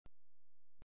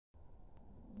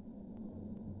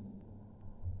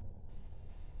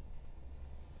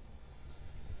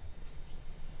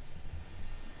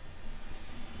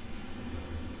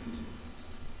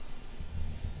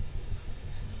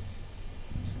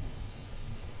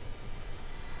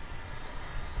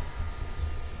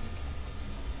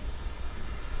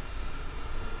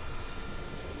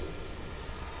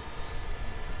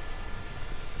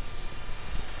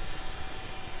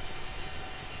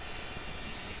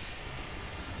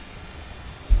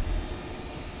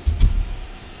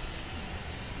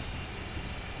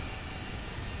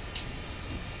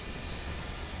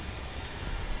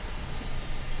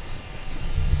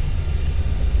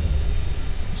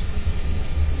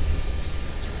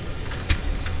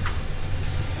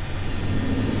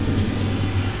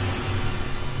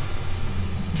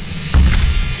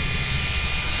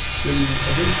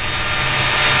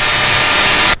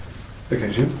Okay,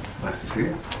 Jim. Nice to see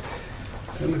you.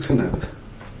 Don't look so nervous.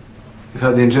 You've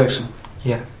had the injection?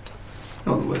 Yeah.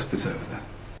 Oh, the worst bit's over there.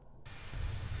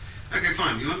 Okay,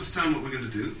 fine. You understand what we're going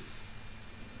to do?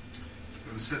 We've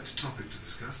got a set topic to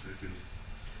discuss. They've been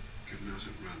given out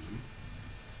at random.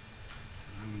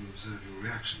 And I'm going to observe your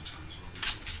reaction times while we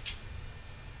talk.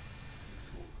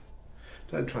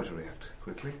 Don't try to react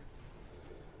quickly.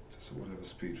 Just at whatever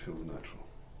speed feels natural.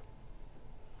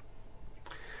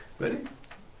 Ready?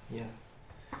 Yeah.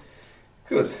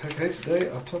 Good. Okay, today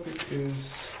our topic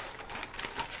is...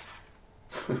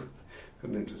 got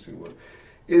an interesting one.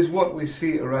 Is what we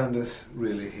see around us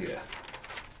really here?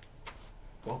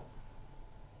 What?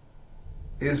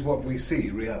 Is what we see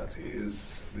reality?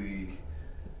 Is the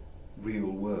real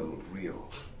world real?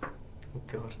 Oh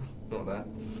God, not that.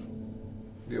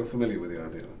 You're familiar with the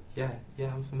idea,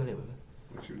 Yeah, I'm familiar with it.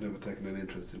 but you've never taken an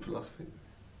interest in philosophy?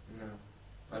 No,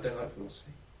 I don't like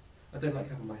philosophy. I don't like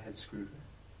having my head screwed with.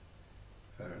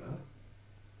 Fair enough.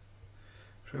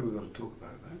 I'm sure we've got to talk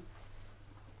about it, though.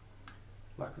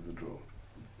 Luck of the draw.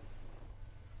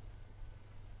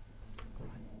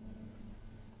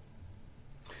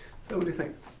 So what do you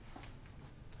think?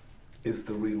 Is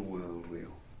the real world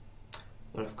real?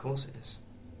 Well, of course it is.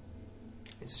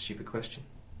 It's a stupid question.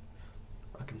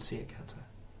 I can see it, can't I?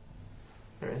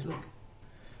 There it is, look.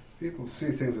 People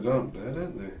see things that aren't there,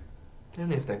 don't they?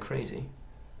 Only if they're crazy.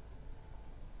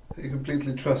 You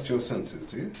completely trust your senses,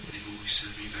 do you? They've always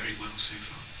served me very well so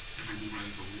far. Every war I've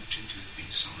ever walked into has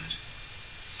been solid.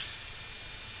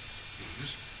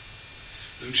 Right.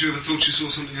 Don't you ever thought you saw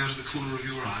something out of the corner of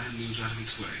your eye and moved out of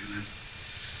its way, and then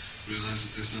realised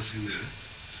that there's nothing there?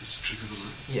 Just a trick of the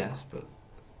light? Yes, but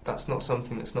that's not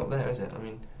something that's not there, is it? I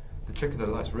mean, the trick of the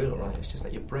light's real, right? It's just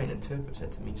that your brain interprets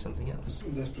it to mean something else.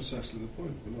 Well, that's precisely the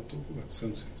point. We're not talking about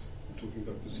senses. We're talking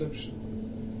about perception.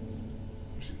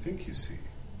 What you think you see,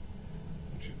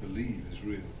 what you believe is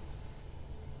real.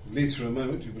 At least for a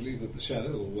moment you believe that the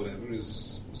shadow or whatever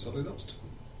is a solid obstacle.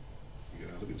 You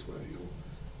get out of its way. Your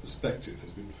perspective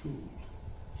has been fooled.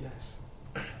 Yes.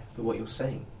 But what you're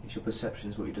saying is your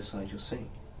perception is what you decide you're seeing.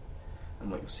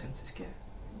 And what your senses get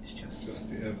is just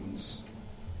the evidence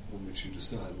on which you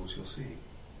decide what you're seeing.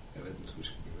 Evidence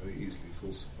which can be very easily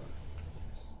falsified.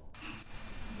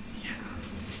 Yeah,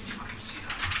 I can see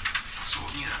that. I sort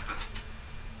of knew that, but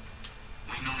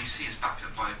what you normally see is backed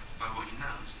up by what you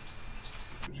know, isn't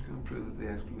it? But you can't prove that the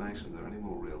explanations are any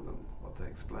more real than what they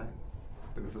explain.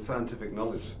 Because the scientific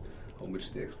knowledge on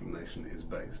which the explanation is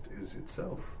based is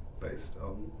itself based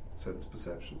on sense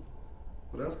perception.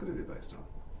 What else could it be based on?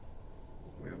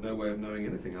 We have no way of knowing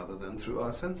anything other than through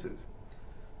our senses.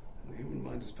 And the human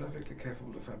mind is perfectly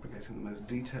capable of fabricating the most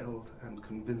detailed and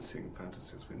convincing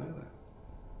fantasies. We know that.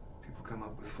 People come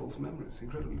up with false memories,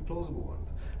 incredibly plausible ones.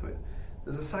 I mean,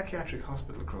 there's a psychiatric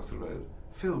hospital across the road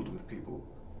filled with people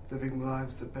living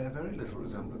lives that bear very little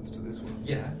resemblance to this one.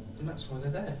 Yeah, and that's why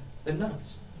they're there. They're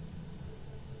nuts.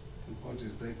 The point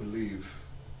is they believe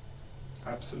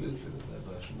absolutely that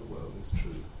their version of the world is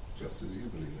true, just as you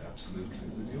believe absolutely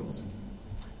that yours is.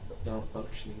 But they aren't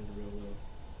functioning in the real world.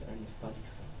 They're only funny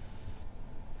fun.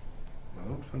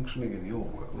 They're not functioning in your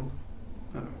world.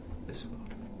 No. This world.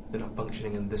 They're not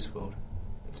functioning in this world.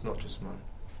 It's not just mine.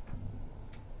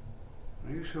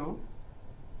 Are you sure?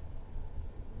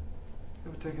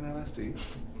 Ever taken LSD?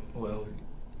 Well,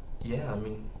 yeah, I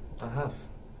mean, I have.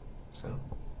 So,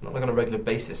 not like on a regular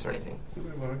basis or anything.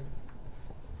 Don't worry.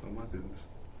 Not my business.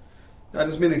 I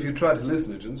just mean if you tried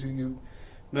hallucinogens, you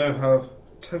know how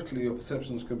totally your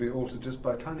perceptions can be altered just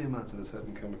by tiny amounts of a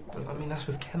certain chemical. I mean, that's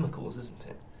with chemicals, isn't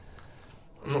it?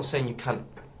 I'm not saying you can't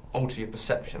alter your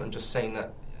perception. I'm just saying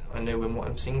that I know when what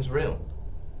I'm seeing is real.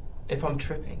 If I'm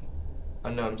tripping, I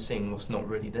know I'm seeing what's not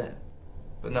really there.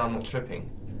 But now I'm not tripping.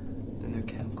 There are no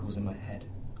chemicals in my head.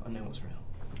 I know what's real.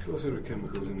 Of course there are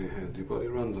chemicals in your head. Your body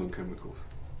runs on chemicals.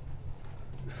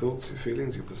 Your thoughts, your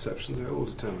feelings, your perceptions, they're all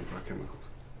determined by chemicals.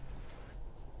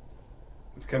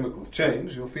 If chemicals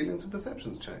change, your feelings and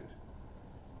perceptions change.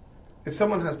 If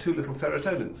someone has too little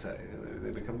serotonin, say,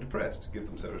 they become depressed. Give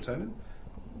them serotonin,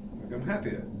 they become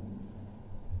happier.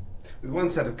 With one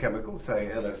set of chemicals, say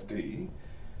LSD,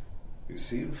 you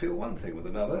see and feel one thing. With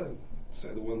another, say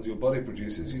the ones your body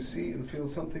produces, you see and feel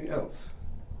something else.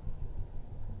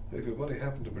 If your body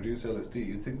happened to produce LSD,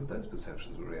 you'd think that those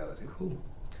perceptions were reality. Cool.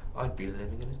 I'd be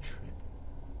living in a trip.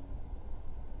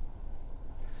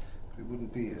 But it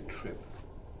wouldn't be a trip,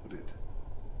 would it?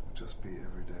 It would just be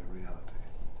everyday reality.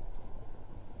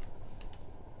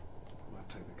 You might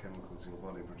take the chemicals your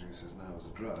body produces now as a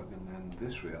drug, and then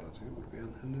this reality would be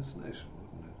an hallucination,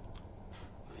 wouldn't it?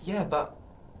 Yeah, but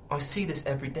I see this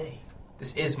every day.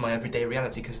 This is my everyday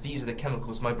reality because these are the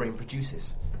chemicals my brain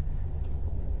produces.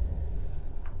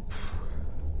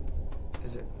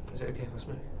 Is it okay if I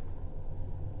smoke?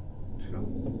 Sure.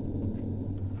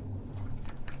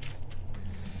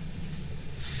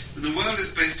 And the world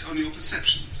is based on your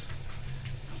perceptions,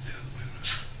 not the other way around.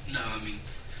 No, I mean,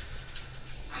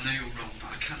 I know you're wrong,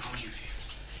 but I can't argue with you.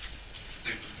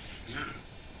 Don't. No,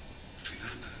 we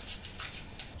know that.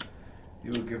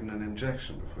 You were given an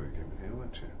injection before you came in here,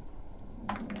 weren't you?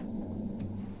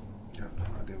 You have no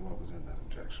idea what was in that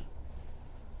injection.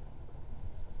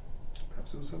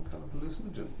 Perhaps it was some kind of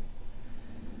hallucinogen.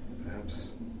 Perhaps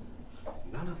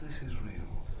none of this is real.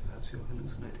 Perhaps you're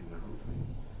hallucinating the whole thing.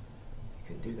 You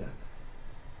couldn't do that.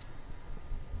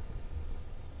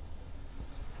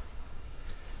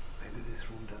 Maybe this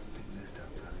room doesn't exist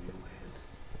outside of your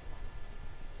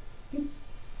head.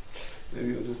 Maybe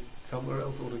you're just somewhere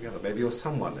else altogether. Maybe you're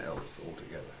someone else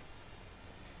altogether.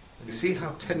 You see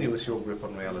how tenuous your grip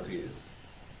on reality is?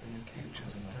 You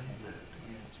just don't know, do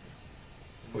you?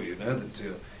 Well, you know that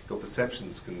your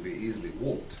perceptions can be easily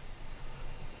warped.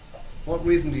 What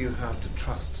reason do you have to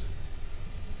trust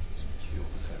your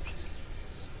perceptions?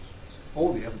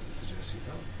 All the evidence suggests you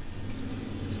don't.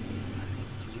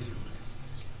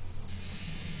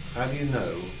 How do you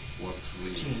know what's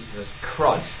real? Jesus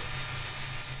Christ.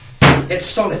 It's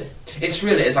solid. It's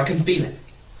real, it is. I can feel it.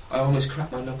 I almost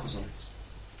cracked my knuckles on it.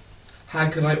 How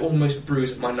could I almost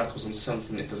bruise my knuckles on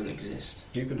something that doesn't exist?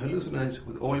 You can hallucinate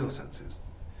with all your senses.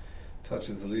 Touch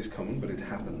is the least common, but it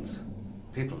happens.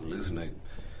 People hallucinate.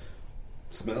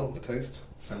 Smell, taste,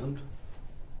 sound.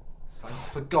 Sight. Oh,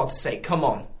 for God's sake, come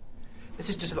on. This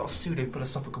is just a lot of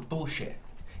pseudo-philosophical bullshit.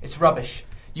 It's rubbish.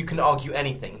 You can argue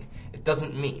anything. It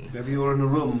doesn't mean... Maybe you're in a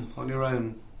room on your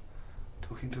own,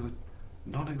 talking to a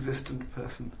non-existent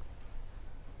person.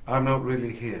 I'm not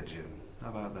really here, Jim.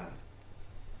 How about that?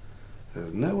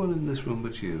 There's no one in this room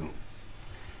but you.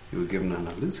 You were given an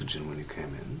hallucinogen when you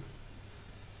came in.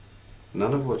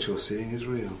 None of what you're seeing is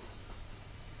real.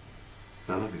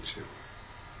 None of it's you.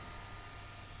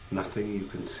 Nothing you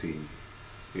can see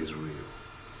is real.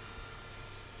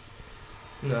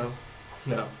 No.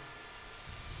 You're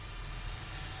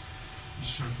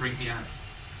just trying to freak me out.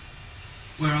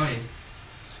 Where are you?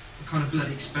 What kind of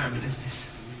bloody experiment is this?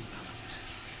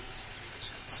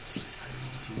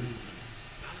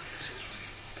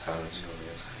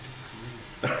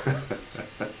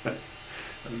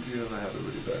 Haven't you ever had a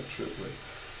really bad trip where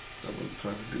someone's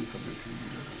trying to do something for you?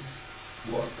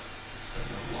 What? I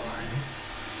don't know why.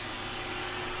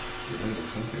 There's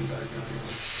something back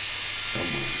everywhere.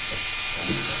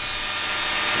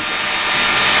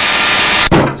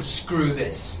 Someone. Screw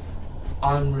this.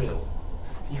 I'm real.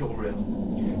 You're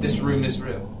real. This room is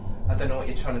real. I don't know what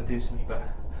you're trying to do to me, but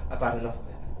I've had enough of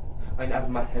it. I ain't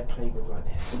having my head played with like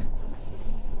this.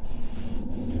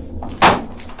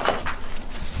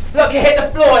 Look, it hit the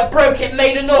floor, it broke, it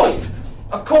made a noise.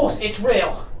 Of course, it's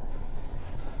real.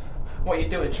 What are you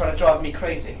doing, trying to drive me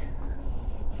crazy?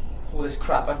 All this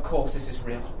crap, of course this is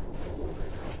real.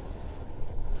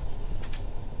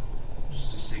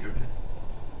 Just a cigarette.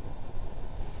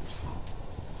 It's hot.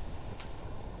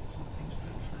 Hot things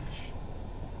burn flesh.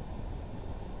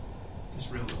 If it's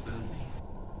real, it'll burn me.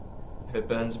 If it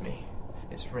burns me,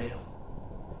 it's real.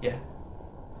 Yeah.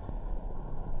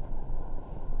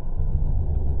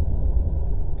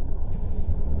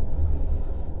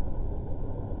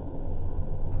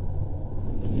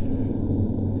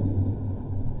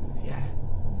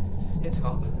 It's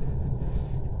hot.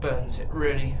 It burns. It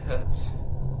really hurts.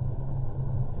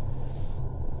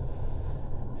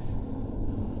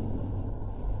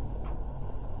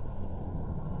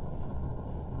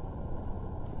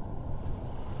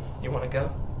 You want to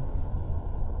go?